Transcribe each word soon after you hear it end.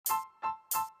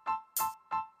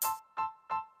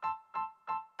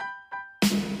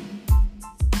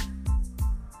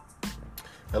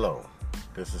Hello,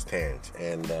 this is Terrence,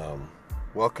 and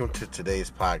welcome to today's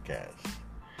podcast.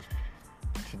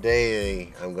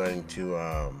 Today, I'm going to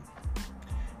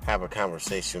have a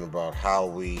conversation about how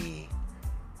we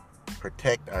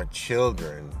protect our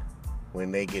children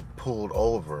when they get pulled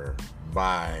over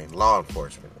by law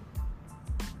enforcement.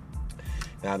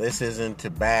 Now, this isn't to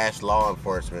bash law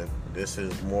enforcement. This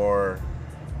is more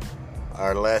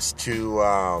or less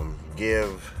to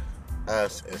give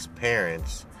us as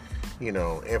parents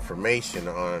information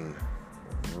on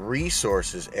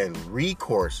resources and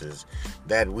recourses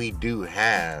that we do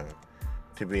have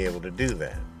to be able to do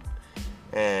that.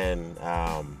 And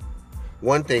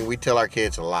one thing we tell our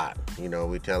kids a lot,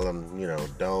 we tell them,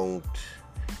 don't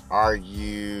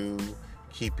argue,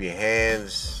 keep your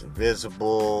hands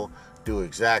visible, do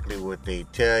exactly what they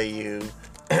tell you,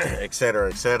 etc.,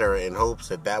 in hopes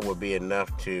that will be enough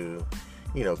to,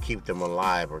 keep them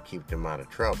alive or keep them out of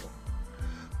trouble.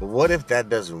 But what if that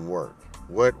doesn't work?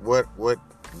 What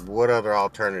other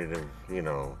alternative,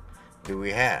 do we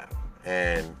have?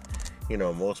 And,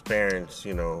 most parents,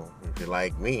 if you're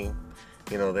like me,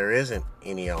 there isn't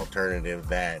any alternative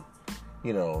that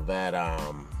you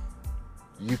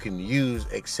can use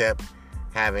except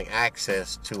having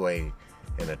access to an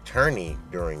attorney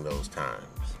during those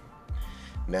times.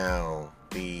 Now,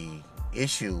 the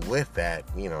issue with that,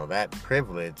 that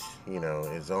privilege,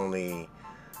 is only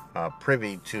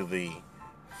privy to the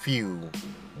few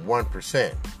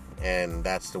 1%, and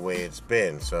that's the way it's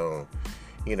been. So,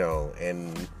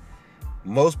 in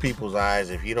most people's eyes,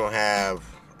 if you don't have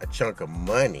a chunk of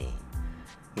money,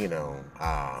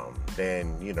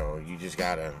 then you just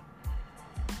gotta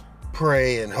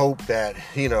pray and hope that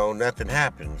nothing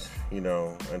happens,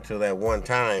 until that one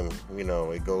time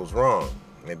it goes wrong,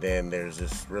 and then there's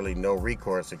just really no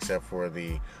recourse except for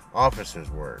the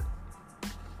officer's word.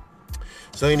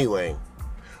 So anyway,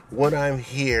 what I'm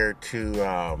here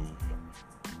to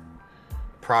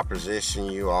proposition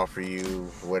you, offer you,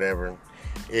 whatever,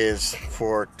 is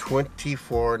for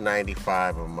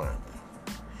 $24.95 a month.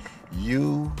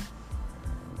 You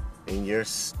and your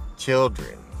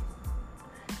children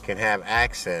can have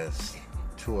access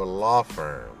to a law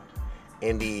firm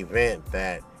in the event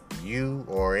that you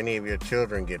or any of your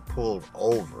children get pulled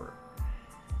over.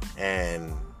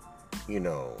 And,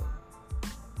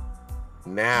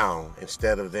 now,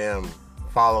 instead of them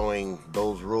following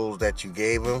those rules that you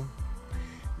gave them,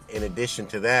 in addition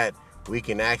to that, we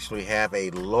can actually have a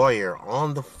lawyer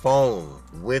on the phone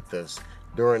with us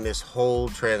during this whole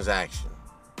transaction.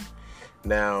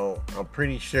 Now, I'm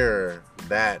pretty sure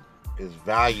that is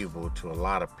valuable to a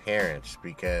lot of parents,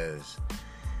 because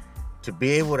to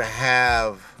be able to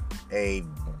have a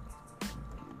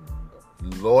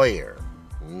lawyer,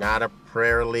 not a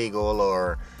paralegal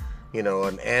or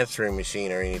an answering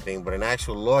machine or anything, but an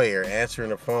actual lawyer answering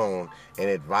the phone and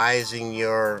advising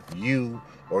you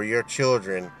or your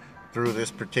children through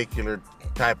this particular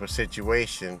type of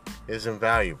situation is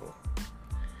invaluable.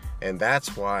 And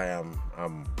that's why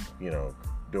I'm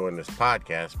doing this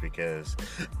podcast, because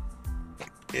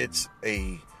it's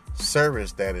a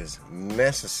service that is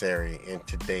necessary in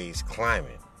today's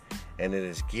climate, and it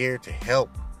is geared to help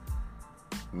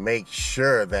make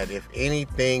sure that if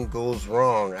anything goes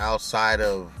wrong outside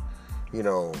of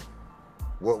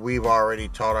what we've already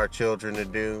taught our children to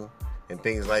do and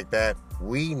things like that,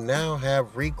 we now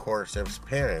have recourse as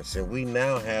parents, and we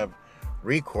now have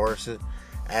recourse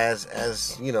as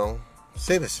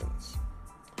citizens.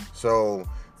 So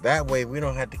that way we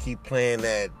don't have to keep playing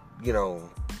that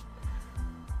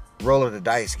roll of the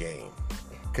dice game,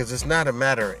 because it's not a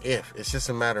matter of if, it's just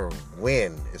a matter of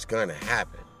when it's going to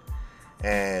happen.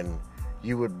 And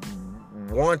you would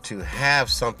want to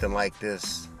have something like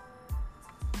this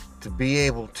to be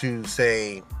able to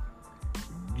say,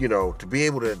 to be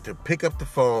able to pick up the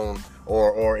phone,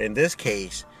 or in this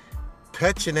case,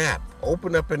 touch an app,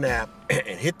 open up an app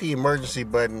and hit the emergency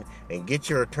button and get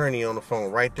your attorney on the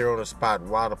phone right there on the spot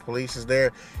while the police is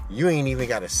there. You ain't even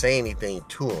got to say anything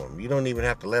to them. You don't even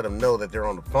have to let them know that they're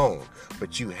on the phone,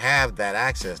 but you have that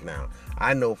access now.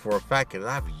 I know for a fact that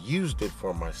I've used it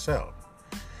for myself.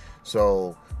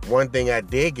 So one thing I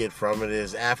did get from it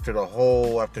is after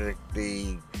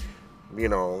the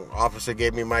officer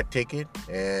gave me my ticket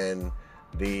and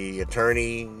the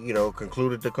attorney,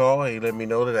 concluded the call, he let me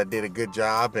know that I did a good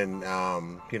job, and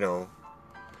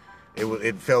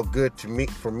it felt good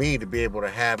for me to be able to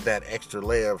have that extra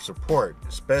layer of support,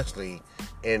 especially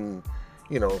in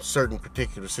certain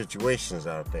particular situations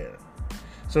out there.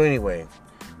 So anyway,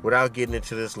 without getting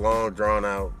into this long drawn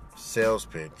out sales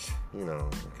pitch,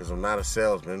 because I'm not a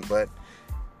salesman, but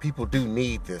people do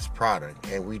need this product,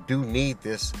 and we do need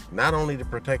this not only to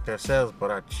protect ourselves, but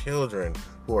our children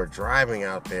who are driving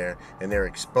out there and they're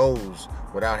exposed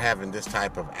without having this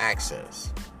type of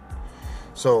access.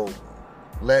 So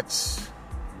let's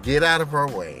get out of our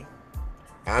way.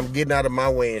 I'm getting out of my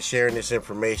way and sharing this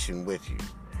information with you,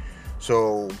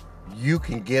 so you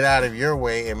can get out of your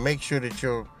way and make sure that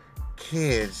your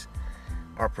kids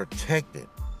are protected.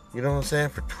 You know what I'm saying?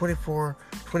 For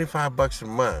 $25 a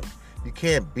month, you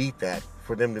can't beat that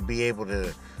for them to be able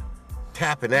to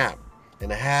tap an app and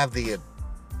to have a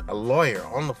lawyer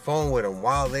on the phone with them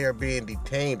while they are being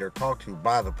detained or talked to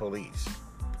by the police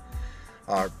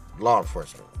or law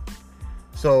enforcement.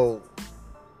 So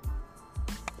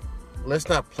let's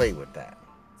not play with that.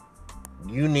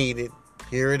 You need it.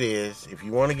 Here it is. If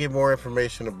you want to get more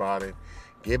information about it,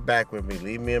 get back with me.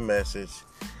 Leave me a message.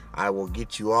 I will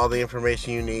get you all the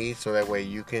information you need so that way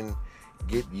you can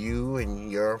get you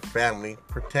and your family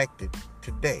protected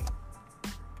today.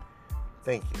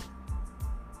 Thank you.